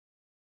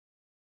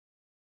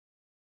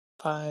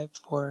5,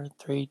 4,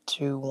 3,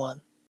 2,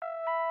 1.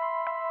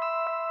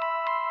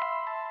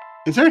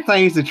 Is there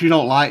things that you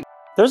don't like?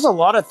 There's a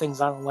lot of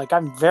things I don't like.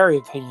 I'm very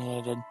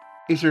opinionated.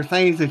 Is there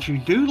things that you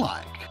do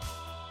like?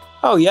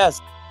 Oh, yes.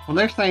 Well,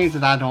 there's things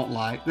that I don't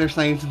like. There's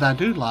things that I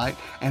do like.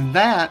 And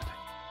that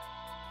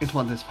is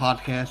what this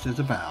podcast is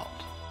about.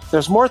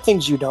 There's more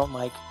things you don't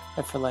like,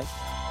 I feel like.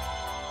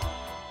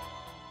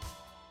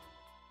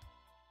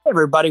 Hey,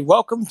 everybody.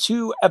 Welcome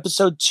to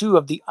episode 2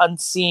 of the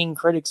Unseeing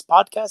Critics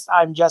podcast.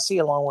 I'm Jesse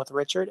along with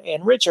Richard.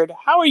 And Richard,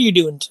 how are you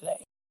doing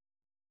today?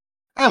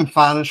 I'm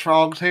fine as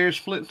frogs' hair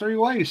split 3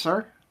 ways,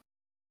 sir.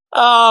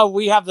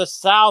 We have the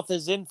South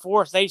is in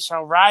force. They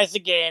shall rise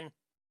again.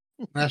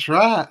 That's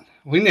right.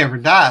 We never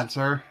died,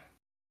 sir.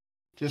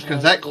 Just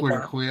because that quitter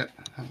Yeah. quit.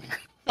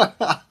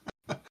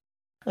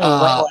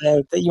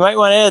 You might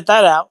want to edit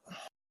that out.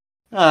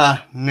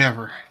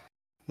 Never.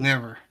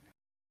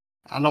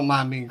 I don't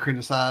mind being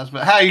criticized,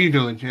 but how are you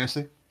doing,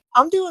 Jesse?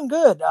 I'm doing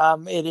good.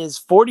 It is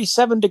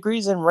 47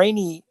 degrees and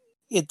rainy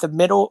at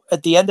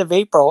the end of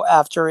April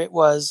after it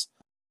was,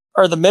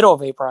 or the middle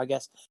of April, I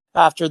guess.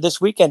 After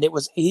this weekend, it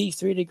was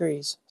 83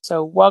 degrees.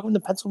 So welcome to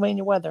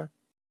Pennsylvania weather.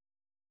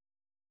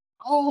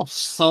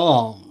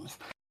 Awesome.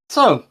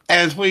 So,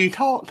 as we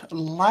talked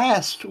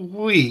last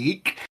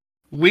week,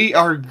 we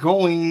were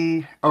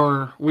going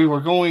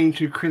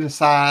to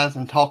criticize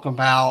and talk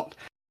about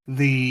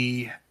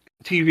the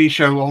TV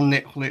show on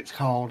Netflix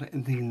called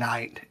The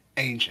Night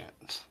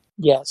Agent.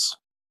 Yes.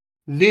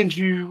 Did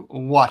you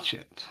watch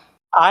it?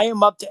 I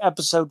am up to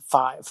episode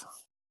 5.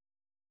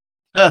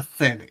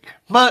 Pathetic.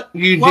 But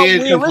you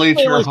did complete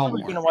your homework.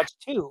 We were going to watch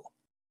 2.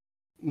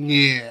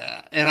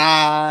 Yeah, and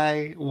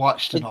I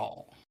watched it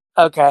all.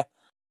 Okay.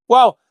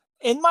 Well,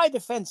 in my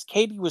defense,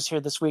 Katie was here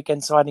this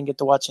weekend, so I didn't get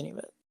to watch any of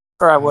it.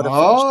 Or I would have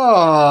finished.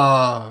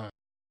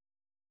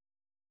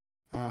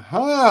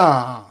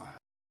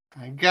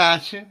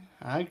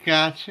 I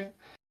gotcha.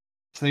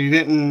 So you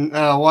didn't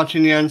watch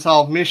any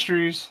Unsolved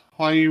Mysteries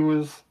while you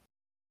was...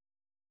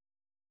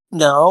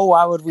 No,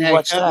 why would we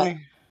watch that?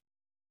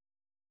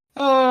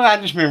 Oh, I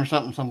just remember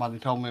something somebody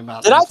told me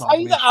about. Did I tell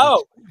you that?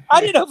 Oh,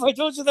 I didn't know if I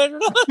told you that or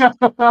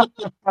not.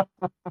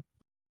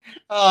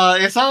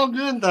 It's all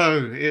good,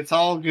 though. It's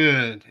all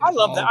good. I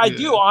love that. I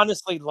do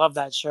honestly love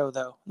that show,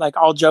 though. Like,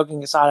 all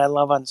joking aside, I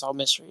love Unsolved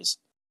Mysteries.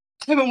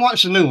 I haven't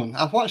watched the new one.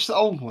 I've watched the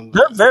old one.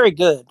 They're very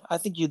good. I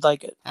think you'd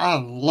like it. I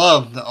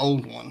love the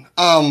old one.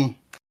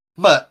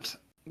 But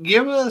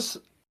give us,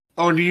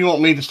 or do you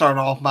want me to start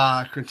off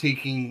by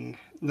critiquing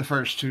the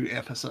first 2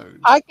 episodes?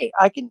 I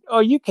can.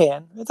 Oh, you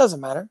can. It doesn't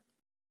matter.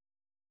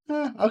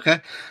 Okay.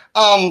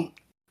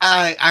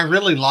 I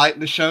really like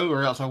the show,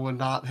 or else I would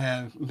not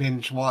have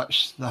binge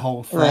watched the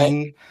whole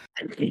thing.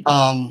 Right.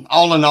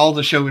 All in all,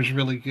 the show is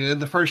really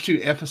good. The first 2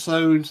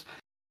 episodes,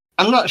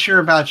 I'm not sure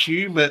about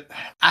you, but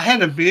I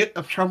had a bit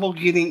of trouble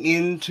getting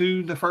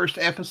into the first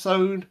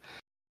episode,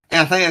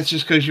 and I think that's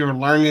just because you're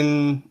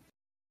learning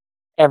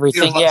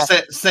everything. Like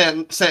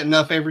setting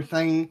up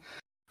everything.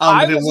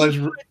 By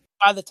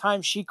the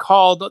time she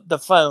called the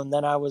phone,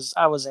 then I was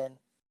in.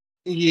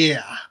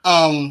 Yeah.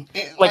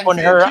 Like when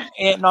her aunt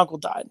and uncle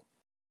died.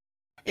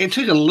 It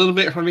took a little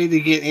bit for me to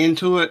get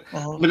into it,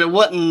 but it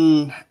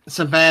wasn't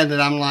so bad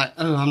that I'm like,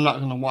 oh, I'm not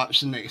going to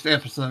watch the next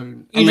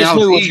episode. You just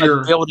knew it was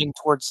like building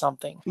towards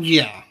something.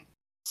 Yeah.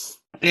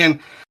 And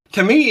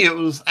to me, it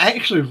was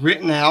actually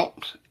written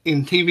out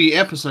in TV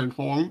episode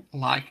form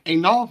like a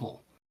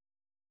novel.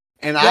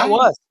 And it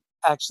was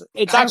actually.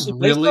 It's actually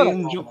really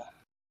enjoy.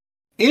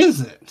 Is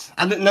it?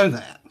 I didn't know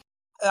that.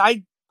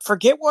 I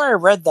forget where I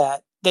read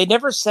that. They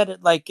never said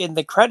it like in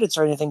the credits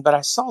or anything, but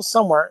I saw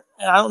somewhere,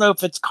 and I don't know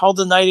if it's called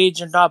The Night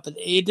Agent or not, but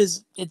it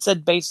is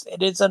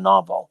a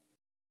novel.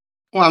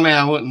 Well, I mean,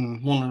 I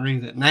wouldn't want to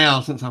read it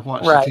now since I've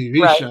watched the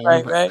TV show.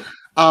 Right.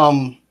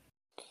 I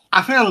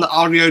found the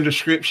audio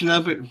description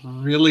of it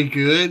really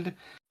good.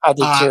 I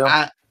did too.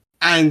 I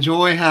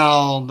enjoy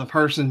how the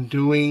person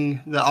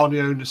doing the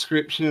audio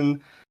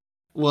description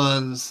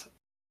was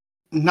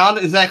not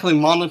exactly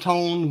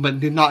monotone,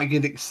 but did not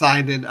get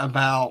excited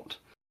about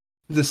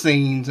the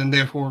scenes and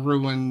therefore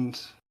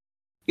ruined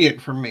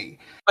it for me.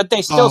 But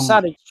they still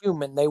sounded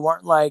human. They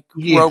weren't like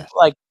rope.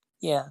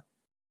 Yeah.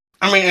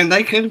 I mean, and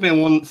they could have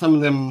been some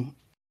of them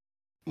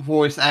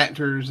voice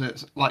actors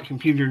that's like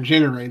computer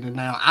generated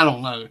now. I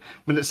don't know,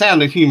 but it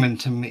sounded human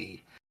to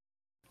me.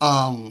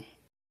 I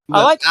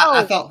like how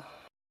I thought.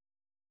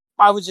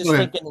 I was just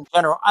thinking in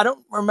general. I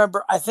don't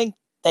remember. I think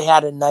they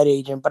had a night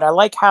agent, but I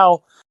like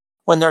how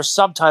when there's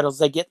subtitles,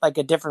 they get like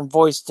a different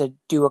voice to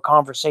do a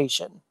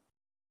conversation.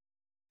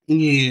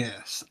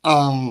 Yes.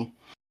 And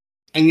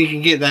you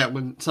can get that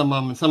with some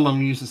of them. Some of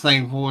them use the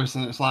same voice,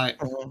 and it's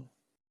like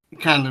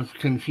kind of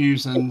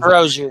confusing. It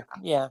throws you.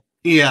 Yeah.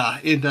 Yeah,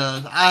 it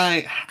does.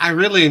 I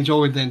really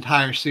enjoyed the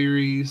entire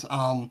series.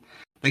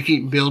 They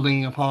keep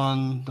building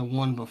upon the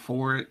one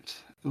before it,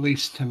 at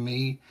least to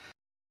me.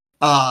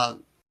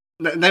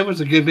 There was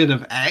a good bit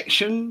of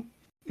action,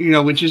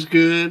 which is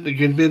good. A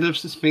good bit of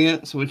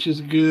suspense, which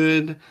is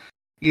good.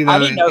 I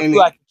didn't know who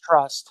I could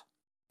trust.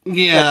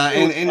 Yeah,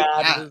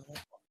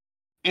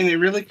 and it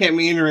really kept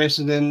me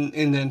interested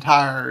in the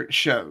entire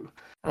show.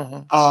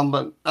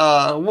 But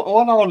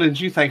what all did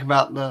you think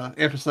about the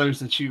episodes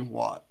that you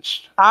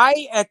watched?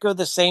 I echo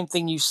the same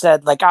thing you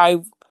said.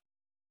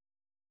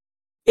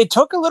 It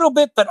took a little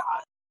bit, but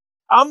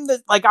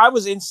I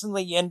was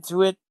instantly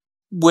into it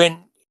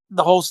when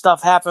the whole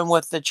stuff happened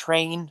with the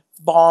train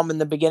bomb in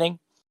the beginning.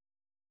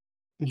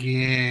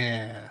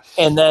 Yes.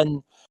 And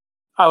then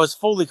I was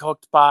fully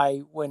hooked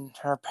by when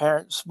her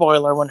aunt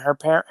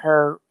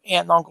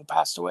and uncle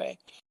passed away,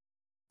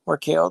 were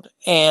killed.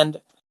 And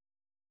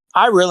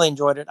I really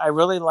enjoyed it. I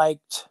really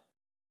liked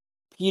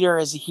Peter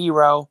as a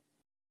hero.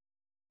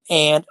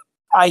 And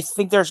I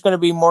think there's going to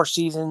be more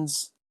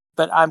seasons,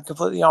 but I'm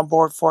completely on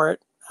board for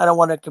it. I don't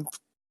want to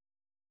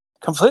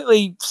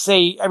completely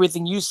say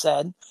everything you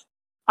said.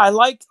 I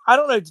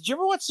don't know, did you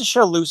ever watch the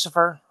show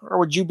Lucifer, or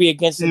would you be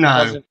against it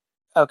because No. of,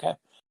 okay.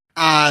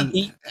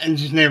 And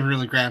just never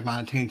really grabbed my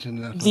attention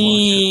enough to watch it.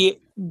 The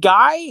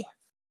guy,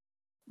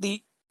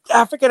 the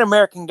African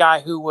American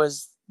guy who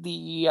was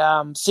the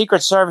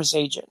Secret Service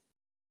agent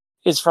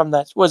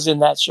was in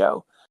that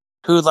show,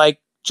 who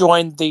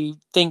joined the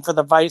thing for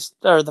the vice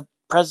or the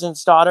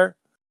president's daughter.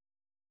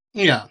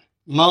 Yeah,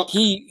 Monk.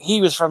 He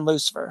was from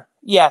Lucifer.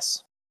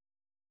 Yes.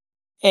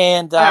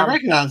 And I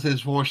recognize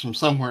his voice from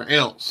somewhere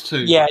else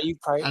too. Yeah, you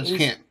probably. I just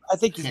can't. I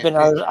think he's been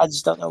other. I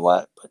just don't know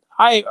what. But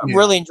I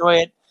really enjoy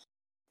it.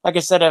 Like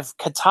I said, if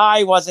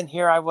Katai wasn't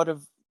here, I would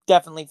have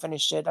definitely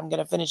finished it. I'm going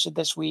to finish it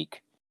this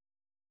week.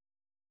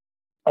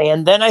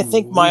 And then I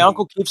think my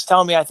uncle keeps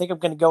telling me I think I'm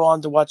going to go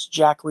on to watch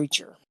Jack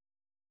Reacher.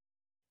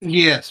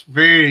 Yes,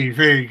 very,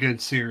 very good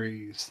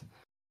series.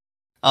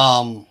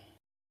 I've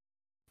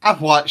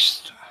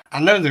watched. I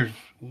know there's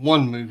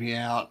one movie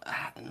out.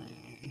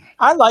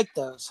 I like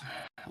those,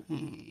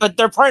 but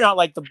they're probably not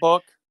like the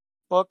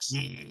books.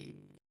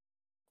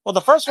 Well,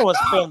 the first one was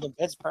filmed in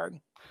Pittsburgh,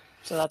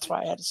 so that's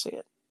why I had to see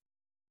it.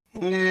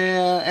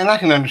 Yeah, and I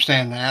can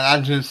understand that.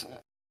 I just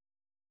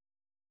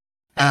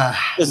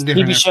this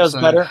TV show's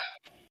better.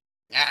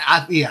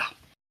 Yeah.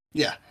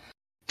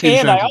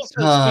 And I also,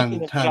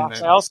 speaking of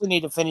Jacks, I also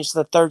need to finish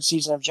the 3rd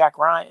season of Jack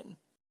Ryan,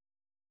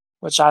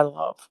 which I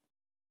love.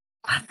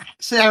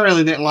 See, I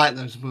really didn't like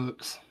those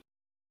books,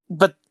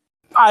 but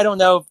I don't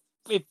know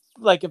if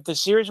the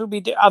series would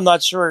be. I'm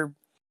not sure.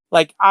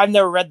 I've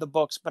never read the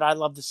books, but I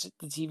love the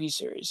TV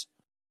series.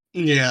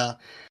 Yeah,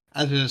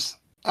 I don't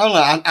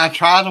know. I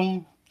tried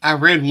them. I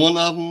read one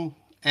of them,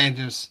 and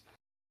it's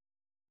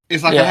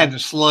like I had to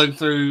slug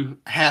through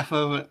half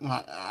of it.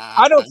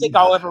 I don't think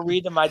I'll ever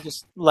read them. I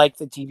just like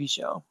the TV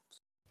show.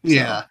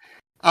 Yeah.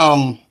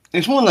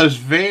 It's one of those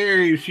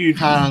very few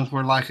times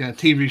where like a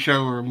TV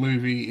show or a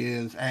movie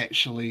is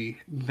actually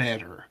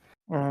better.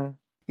 Mm-hmm.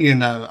 You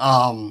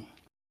know,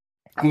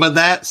 but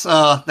that's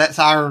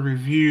our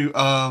review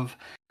of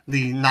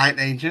The Night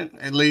Agent.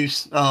 At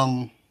least,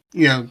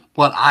 you know,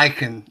 what I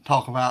can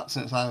talk about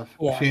since I've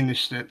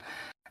finished it.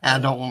 I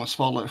don't want to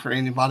spoil it for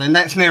anybody. And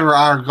that's never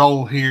our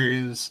goal here,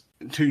 is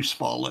to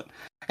spoil it.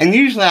 And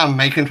usually I'm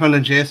making fun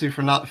of Jesse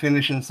for not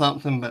finishing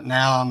something, but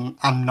now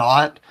I'm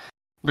not,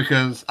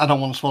 because I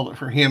don't want to spoil it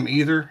for him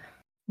either.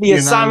 The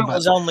assignment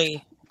was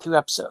only 2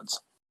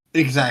 episodes.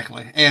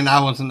 Exactly. And I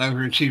was an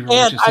overachiever,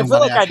 and which is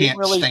somebody I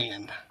can't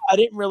stand. I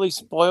didn't really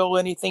spoil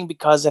anything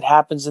because it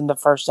happens in the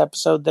first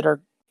episode that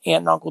her aunt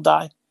and uncle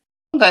die.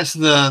 That's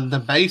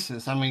the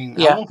basis. I mean,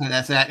 I don't think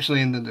that's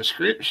actually in the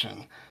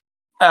description.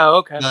 Oh,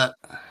 okay. But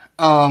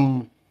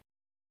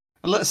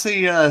let's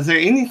see. Is there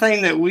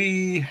anything that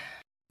we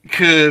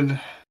could,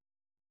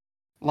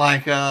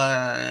 like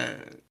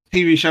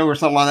TV show or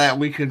something like that,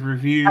 we could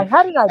review? I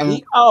had an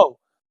idea.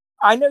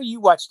 I know you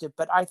watched it,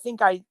 but I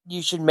think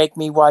you should make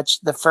me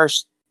watch the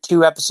first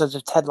 2 episodes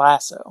of Ted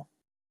Lasso,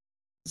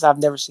 because I've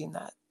never seen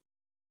that.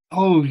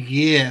 Oh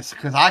yes,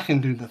 because I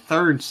can do the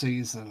 3rd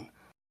season.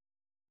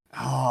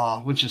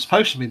 Which is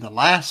supposed to be the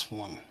last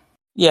one.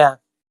 Yeah.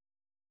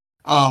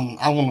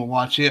 I want to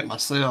watch it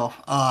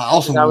myself. I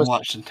also want to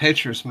watch the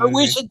Tetris movie.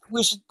 We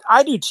should.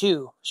 I do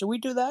too. Should we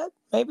do that?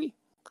 Maybe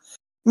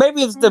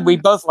it's that we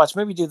both watch.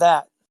 Maybe do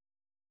that.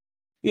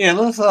 Yeah,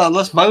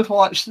 let's both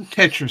watch the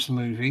Tetris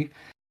movie.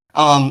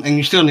 And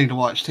you still need to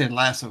watch Ted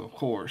Lasso, of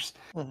course.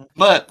 Mm-hmm.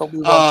 But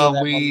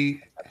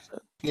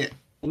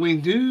we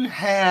do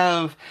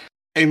have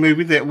a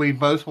movie that we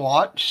both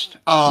watched.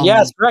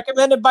 Yes,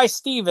 recommended by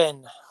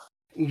Steven.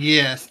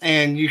 Yes,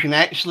 and you can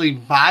actually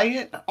buy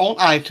it on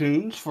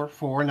iTunes for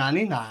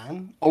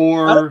 $4.99.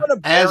 Or I don't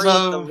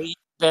want to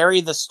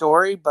bury the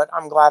story, but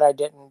I'm glad I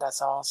didn't.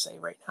 That's all I'll say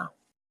right now.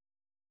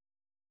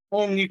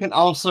 And you can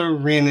also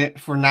rent it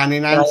for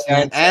 99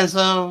 cents as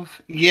of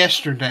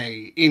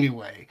yesterday,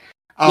 anyway.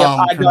 I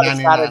got it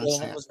Saturday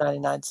and it was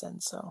 99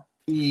 cents. So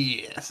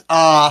yes.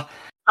 I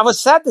was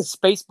sad that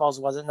Spaceballs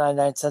wasn't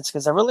 99 cents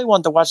because I really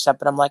wanted to watch that,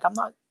 but I'm like, I'm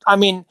not. I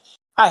mean,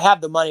 I have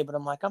the money, but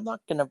I'm like, I'm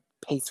not gonna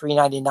pay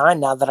 $3.99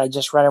 now that I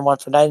just rented one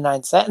for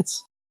 99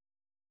 cents.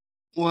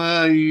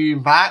 Well, you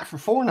buy it for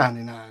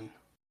 $4.99.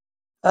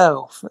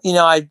 Oh,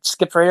 I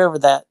skipped right over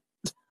that.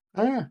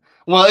 Yeah.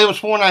 Well, it was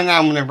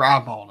 $4.99 whenever I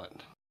bought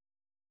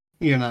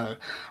it.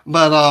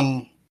 But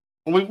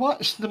we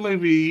watched the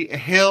movie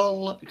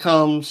Hell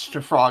Comes to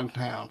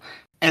Frogtown.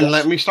 And let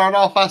Yes. me start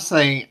off by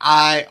saying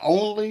I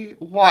only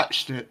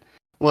watched it.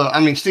 Well,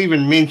 I mean,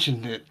 Steven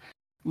mentioned it,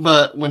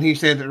 but when he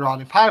said that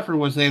Roddy Piper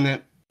was in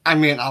it, I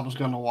meant I was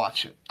going to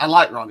watch it. I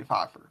like Roddy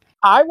Piper.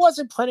 I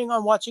wasn't planning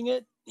on watching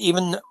it.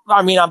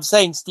 I'm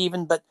saying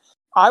Steven, but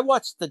I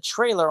watched the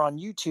trailer on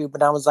YouTube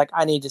and I was like,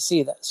 I need to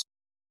see this.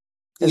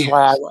 Is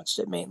why I Yes. watched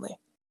it mainly.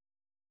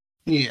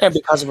 Yes. And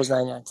because it was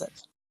 99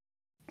 cents.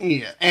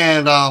 Yeah.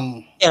 And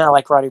And I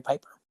like Roddy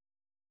Piper.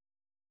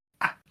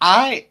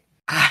 I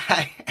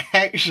I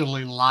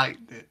actually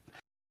liked it.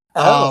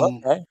 Oh,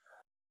 okay.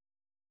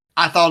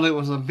 I thought it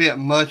was a bit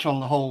much on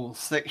the whole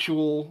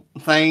sexual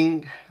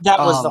thing. That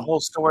was the whole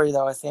story,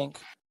 though, I think.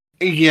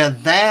 Yeah,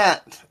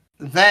 that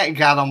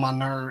got on my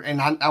nerve,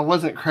 and I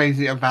wasn't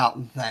crazy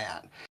about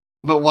that.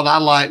 But what I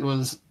liked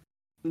was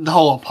the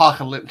whole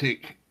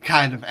apocalyptic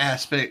kind of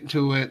aspect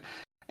to it,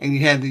 and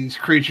you had these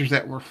creatures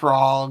that were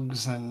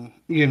frogs, and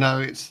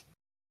it's.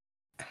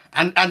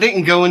 I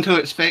didn't go into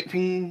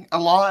expecting a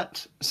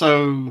lot,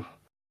 so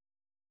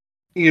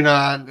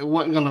I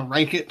wasn't going to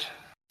rank it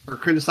or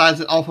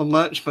criticize it off of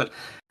much, but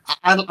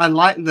I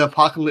like the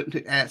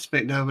apocalyptic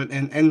aspect of it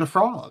and the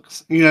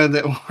frogs,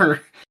 that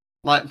were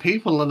like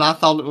people, and I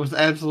thought it was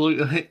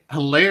absolutely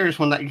hilarious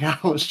when that guy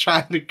was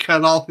trying to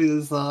cut off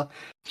his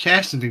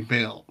chastity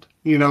belt,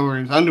 or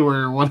his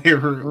underwear or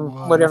whatever it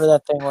was. Whatever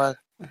that thing was.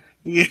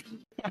 Yeah,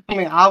 I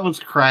mean, I was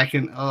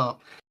cracking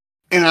up.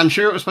 And I'm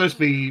sure it was supposed to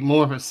be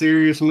more of a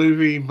serious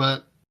movie,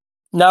 but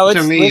no,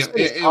 to me,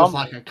 it was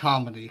like a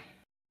comedy.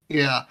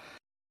 Yeah.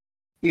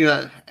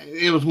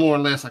 It was more or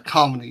less a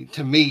comedy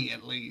to me,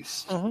 at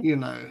least.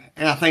 And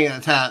I think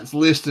that's how it's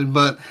listed.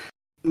 But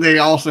they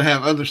also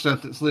have other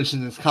stuff that's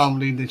listed as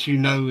comedy that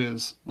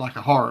is like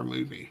a horror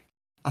movie.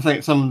 I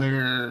think some of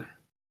their.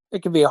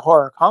 It could be a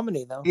horror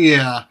comedy, though.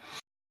 Yeah,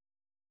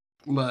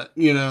 but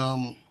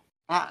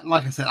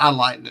like I said, I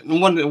liked it.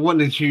 And what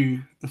did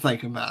you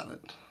think about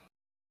it?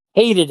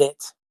 Hated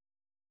it,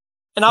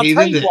 and I'll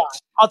tell you why.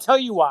 I'll tell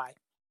you why.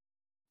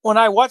 When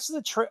I watched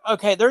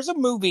okay, there's a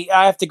movie.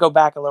 I have to go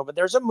back a little bit.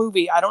 There's a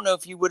movie, I don't know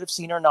if you would have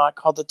seen or not,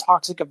 called The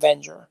Toxic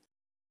Avenger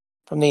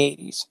from the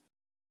 80s.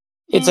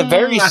 It's a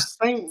very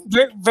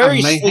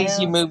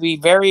sleazy movie,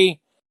 very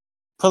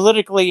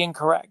politically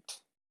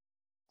incorrect.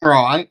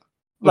 Right.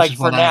 Like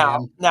for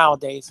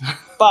nowadays.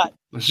 But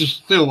which is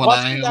still what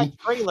I am. That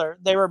trailer,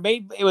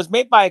 it was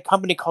made by a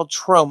company called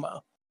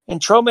Troma.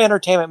 And Troma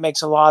Entertainment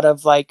makes a lot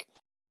of like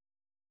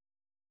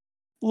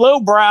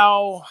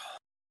lowbrow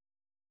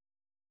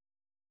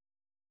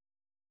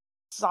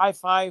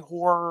sci-fi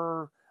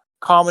horror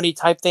comedy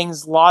type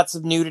things, lots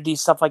of nudity,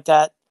 stuff like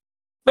that.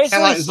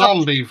 Basically, like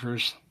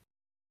Zombievers.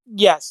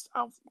 Yes.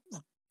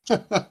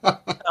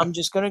 I'm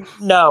just gonna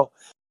no.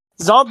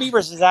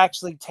 Zombievers is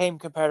actually tame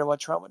compared to what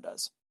Troma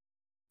does.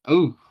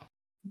 Ooh.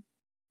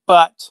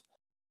 But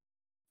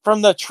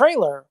from the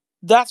trailer,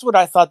 that's what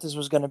I thought this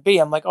was going to be.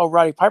 I'm like, oh,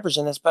 Roddy Piper's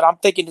in this, but I'm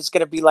thinking it's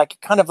going to be like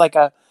kind of like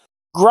a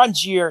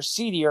grungier,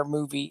 seedier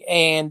movie.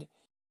 And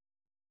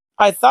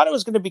I thought it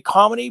was going to be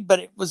comedy, but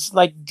it was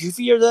like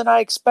goofier than I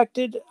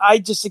expected. I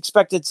just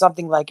expected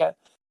something like I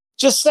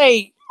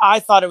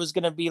thought it was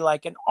going to be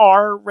like an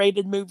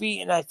R-rated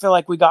movie, and I feel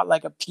like we got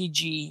like a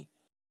PG-13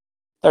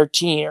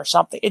 or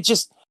something.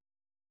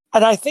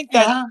 And I think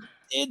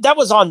that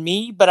was on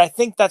me, but I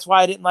think that's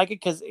why I didn't like it,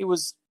 because it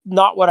was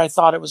not what I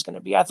thought it was going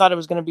to be. I thought it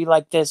was going to be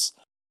like this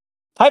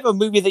type of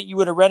movie that you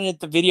would have rented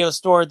at the video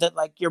store that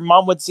like your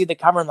mom would see the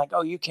cover and like,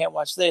 oh, you can't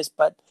watch this.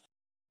 But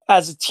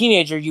as a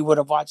teenager, you would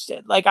have watched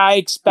it. Like I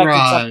expected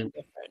something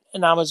different.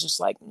 And I was just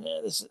like,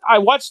 nah, I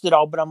watched it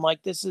all, but I'm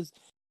like, this is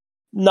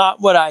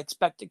not what I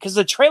expected. Because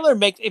the trailer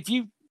if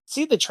you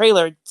see the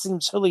trailer, it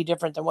seems totally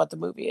different than what the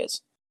movie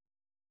is.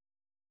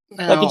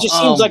 Now, like it just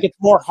seems like it's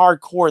more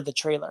hardcore, the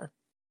trailer.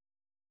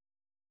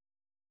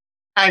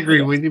 I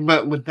agree with you,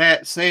 but with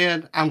that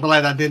said, I'm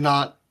glad I did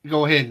not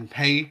go ahead and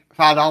pay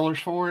 $5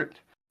 for it.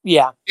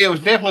 Yeah. It was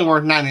definitely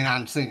worth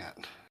 99 cents.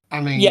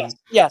 I mean,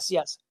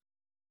 yes.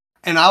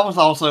 And I was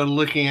also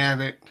looking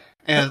at it,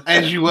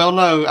 as you well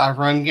know, I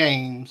run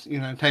games,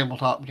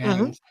 tabletop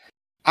games.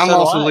 I'm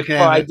also looking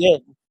at it. I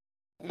did.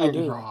 I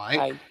do.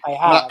 Right. I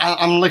have.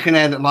 I'm looking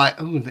at it like,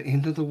 oh, the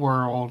end of the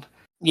world.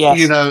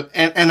 Yes.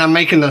 And I'm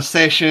making a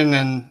session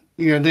and,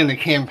 then a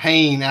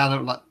campaign out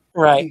of like,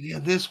 right. Yeah,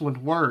 this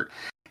would work.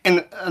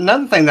 And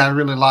another thing that I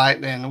really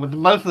liked, and with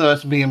both of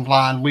us being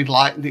blind, we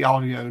liked the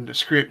audio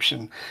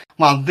description.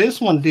 While this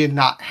one did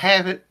not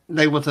have it,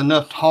 there was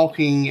enough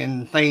talking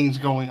and things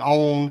going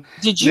on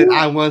that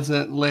I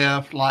wasn't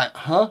left like,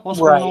 huh, what's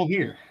going on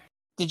here?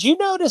 Did you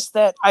notice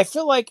that? I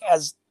feel like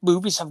as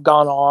movies have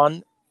gone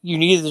on, you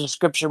need the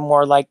description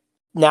more like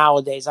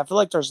nowadays. I feel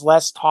like there's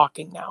less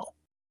talking now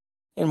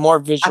and more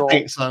visual. I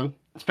think so.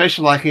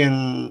 Especially like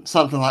in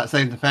something like,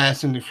 say, The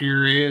Fast and the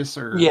Furious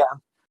or... Yeah.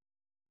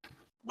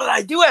 But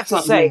I do have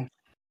to say,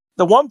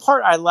 the one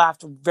part I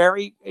laughed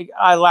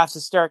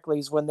hysterically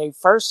is when they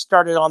first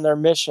started on their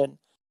mission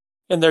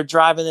and they're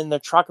driving in their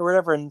truck or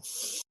whatever and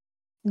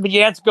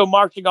began to go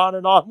marching on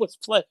and on was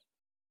playing.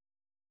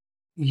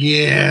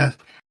 Yeah.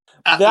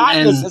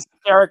 That was And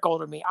hysterical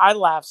to me. I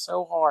laughed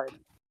so hard.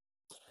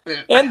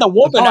 And the the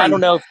woman, I part,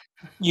 don't know if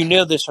you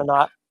knew this or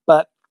not,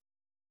 but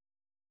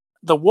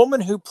the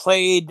woman who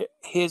played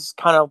his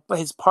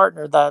his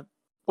partner, the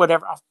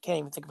whatever, I can't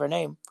even think of her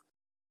name,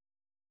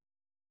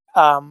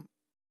 um,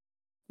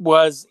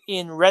 was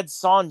in Red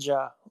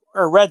Sonja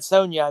or Red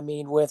Sonja, I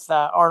mean, with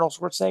Arnold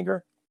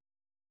Schwarzenegger.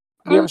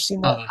 Have you ever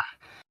seen that?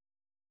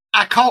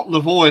 I caught the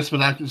voice,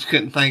 but I just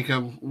couldn't think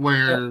of Yeah.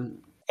 where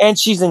And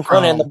she's in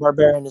Conan the from.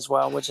 Barbarian as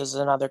well, which is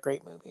another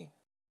great movie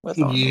with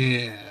Arnold.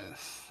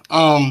 Yes.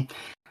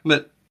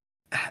 But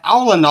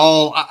all in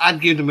all,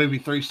 I'd give the movie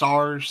 3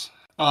 stars.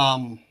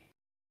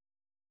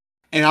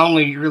 And I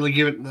only really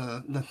give it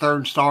the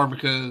third star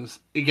because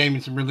it gave me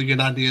some really good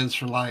ideas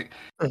for like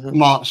Mm-hmm.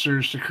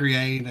 monsters to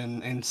create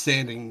and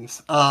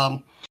settings.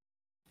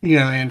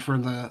 And for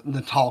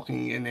the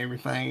talking and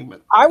everything.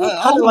 But I would kind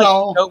of all in like to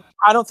all, go.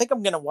 I don't think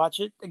I'm going to watch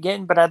it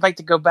again, but I'd like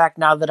to go back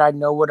now that I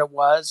know what it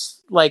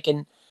was like,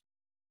 and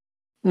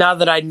now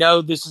that I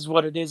know this is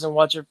what it is, and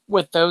watch it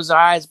with those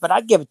eyes. But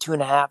I'd give it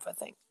 2.5. I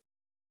think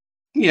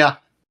yeah,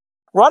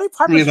 Roddy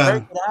Piper's you a very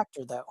know, good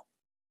actor, though.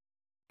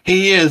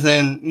 he is,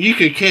 and you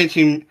could catch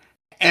him.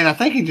 And I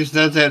think he just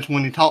does that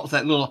when he talks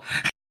that little,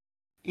 that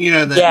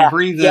Yeah. Yep.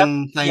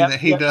 breathing thing Yep. that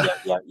he Yep. does.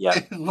 Yep. Yep.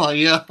 Yep. Like,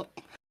 yeah.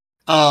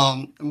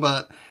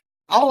 But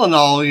all in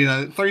all,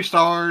 3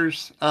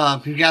 stars.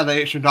 If you got the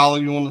extra dollar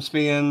you want to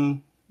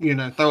spend,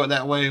 throw it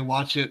that way,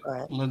 watch it, All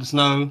right. let us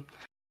know.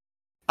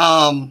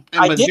 I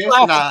But did Jess and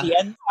laugh at I, the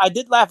end. I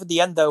did laugh at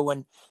the end though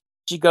when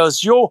she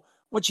goes, "You'll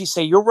what'd she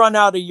say? You'll run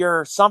out of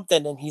your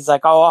something," and he's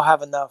like, "Oh, I'll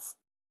have enough."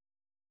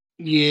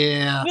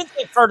 yeah, He didn't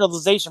say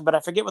fertilization, but I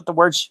forget what the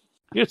word she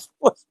used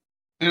was.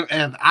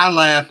 and I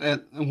laughed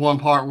at one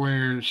part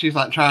where she's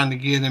like trying to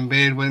get in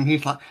bed with him.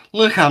 He's like,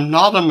 "Look, I'm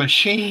not a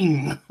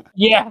machine."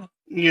 Yeah.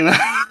 You know,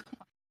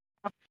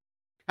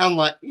 I'm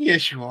like,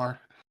 "Yes, you are."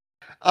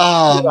 You're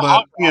a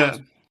hot But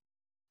rod.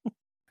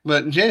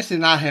 But Jesse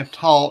and I have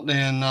talked,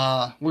 and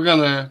we're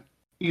gonna,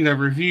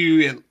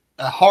 review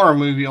a horror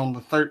movie on the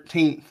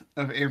 13th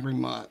of every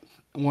month.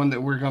 One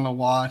that we're gonna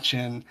watch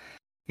and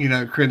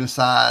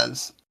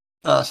criticize,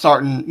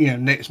 starting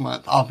next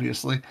month,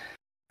 obviously,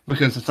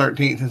 because the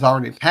 13th has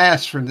already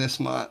passed for this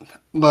month.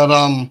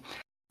 But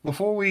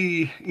before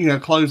we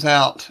close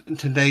out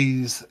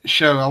today's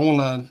show, I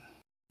want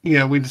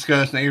to we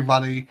discussed, and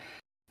everybody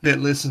that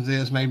listens to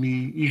this, maybe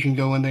you can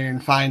go in there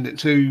and find it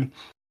too.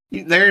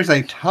 There's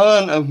a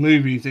ton of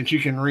movies that you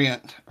can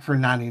rent for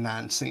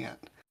 99¢.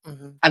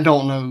 Mm-hmm. I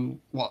don't know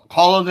what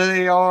quality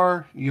they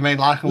are. You may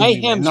like them, you may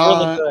Mayhem's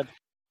really not. good.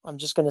 I'm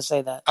just gonna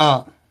say that.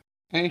 And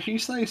if you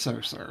say so,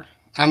 sir,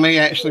 I may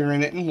actually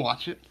rent it and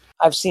watch it.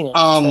 I've seen it. It's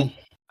Um,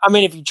 fantastic. I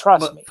mean, if you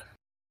trust but me,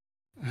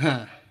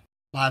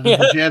 Light of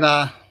the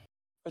Jedi.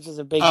 which is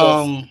a big if.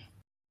 Um,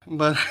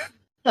 but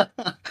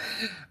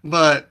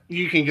but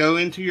you can go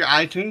into your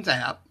iTunes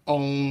app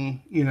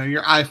on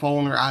your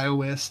iPhone or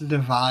iOS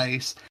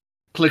device,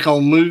 click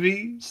on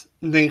movies,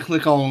 then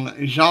click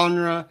on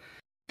genre,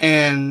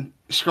 and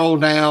scroll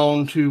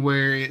down to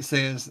where it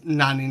says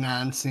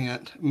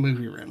 99¢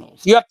 movie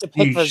rentals. You have to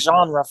pick the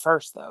genre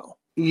first, though,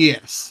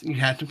 Yes, you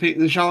have to pick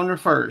the genre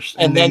first,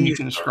 and and then then you you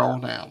can scroll scroll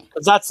down. down.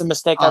 Because that's the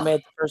mistake I made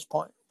the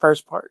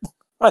first part.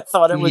 I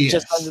thought it was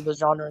just under Yes. the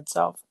genre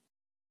itself.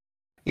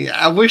 Yeah,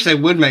 I wish they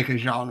would make a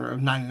genre of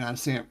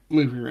 99¢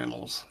 movie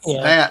rentals.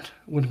 Yeah. That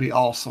would be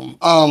awesome.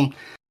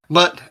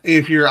 But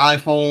if your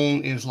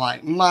iPhone is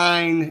like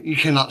mine, you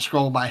cannot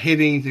scroll by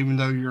headings, even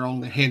though you're on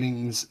the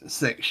headings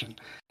section.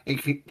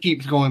 It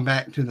keeps going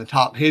back to the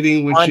top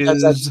heading, which Mine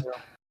does that is too.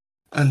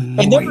 annoying.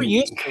 It never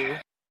used to.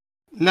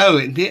 No,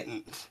 it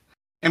didn't.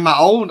 And my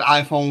old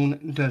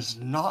iPhone does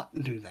not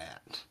do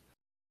that.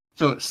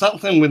 So it's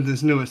something with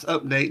this newest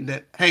update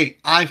that, hey,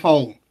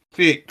 iPhone,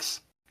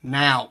 fix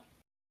now.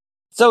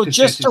 So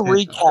just to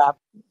recap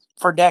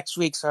for next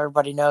week, so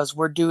everybody knows,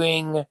 we're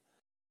doing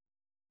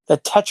the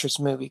Tetris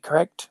movie,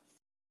 correct?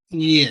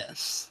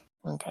 Yes.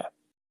 Okay.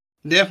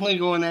 Definitely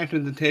going after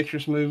the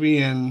Tetris movie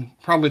and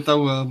probably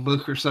throw a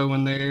book or so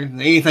in there.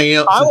 Anything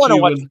else I that want to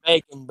you watch would...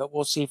 Megan, but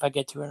we'll see if I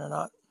get to it or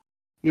not.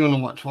 You want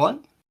to watch what?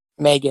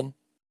 Megan.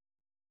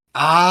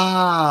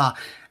 Ah,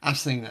 I've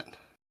seen it.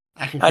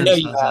 I can I know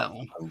you criticize have.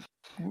 that one.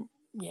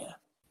 Yeah.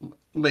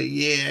 But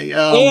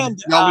yeah, And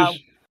y'all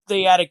be...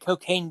 they added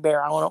Cocaine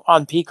Bear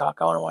on Peacock.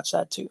 I want to watch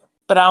that too,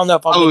 but I don't know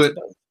if I'll get to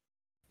both.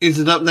 Is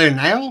it up there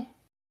now?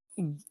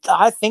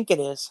 I think it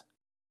is.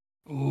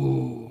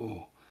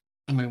 Ooh,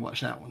 I may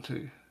watch that one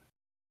too.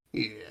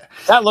 Yeah.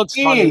 That looks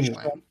funny.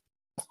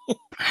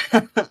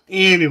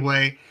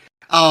 Anyway,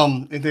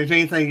 if there's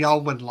anything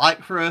y'all would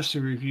like for us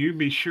to review,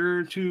 be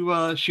sure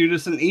to shoot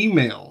us an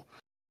email.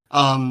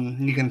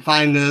 You can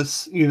find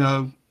us,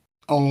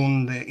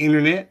 on the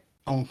internet,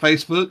 on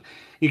Facebook.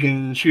 You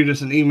can shoot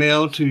us an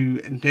email to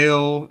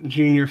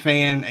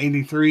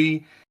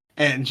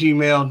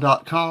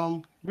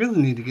DaleJuniorFan83@gmail.com.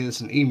 Really need to get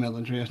us an email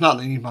address. Not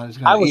that anybody's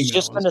going to email us. I was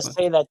just going to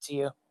say that to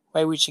you.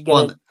 Maybe we should get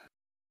a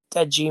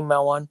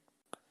Gmail one.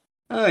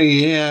 Oh,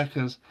 yeah,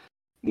 because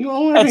you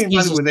won't have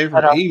anybody would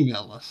ever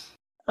email us.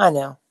 I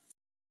know.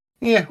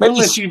 Yeah, we'll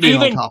Maybe let you be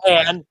on Steven top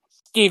can.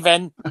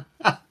 Steven. of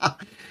that.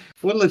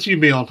 We'll let you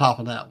be on top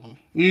of that one.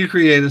 You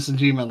create us a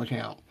Gmail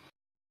account.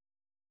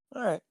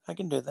 All right, I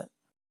can do that.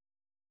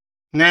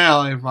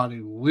 Now,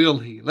 everybody, will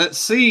he? Let's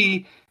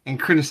see and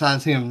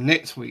criticize him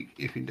next week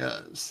if he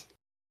does.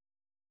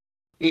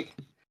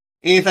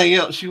 Anything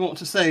else you want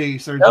to say,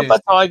 Sir Nope, Jesse?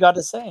 that's all I got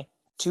to say.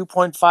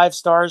 2.5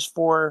 stars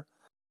for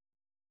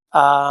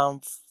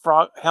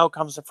Hell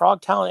Comes to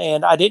Frogtown,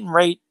 and I didn't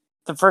rate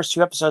the first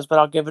 2 episodes, but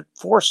I'll give it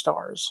 4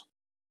 stars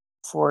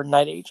for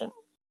Night Agent.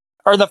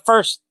 Or the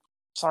first,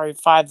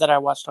 5 that I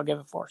watched, I'll give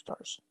it 4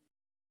 stars.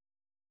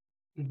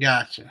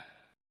 Gotcha.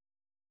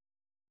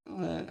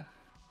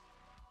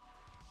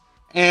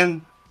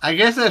 And I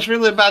guess that's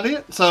really about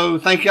it. So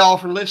thank y'all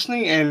for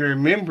listening, and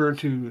remember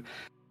to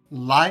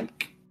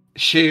like,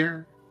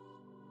 share,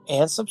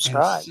 And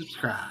subscribe. and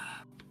subscribe.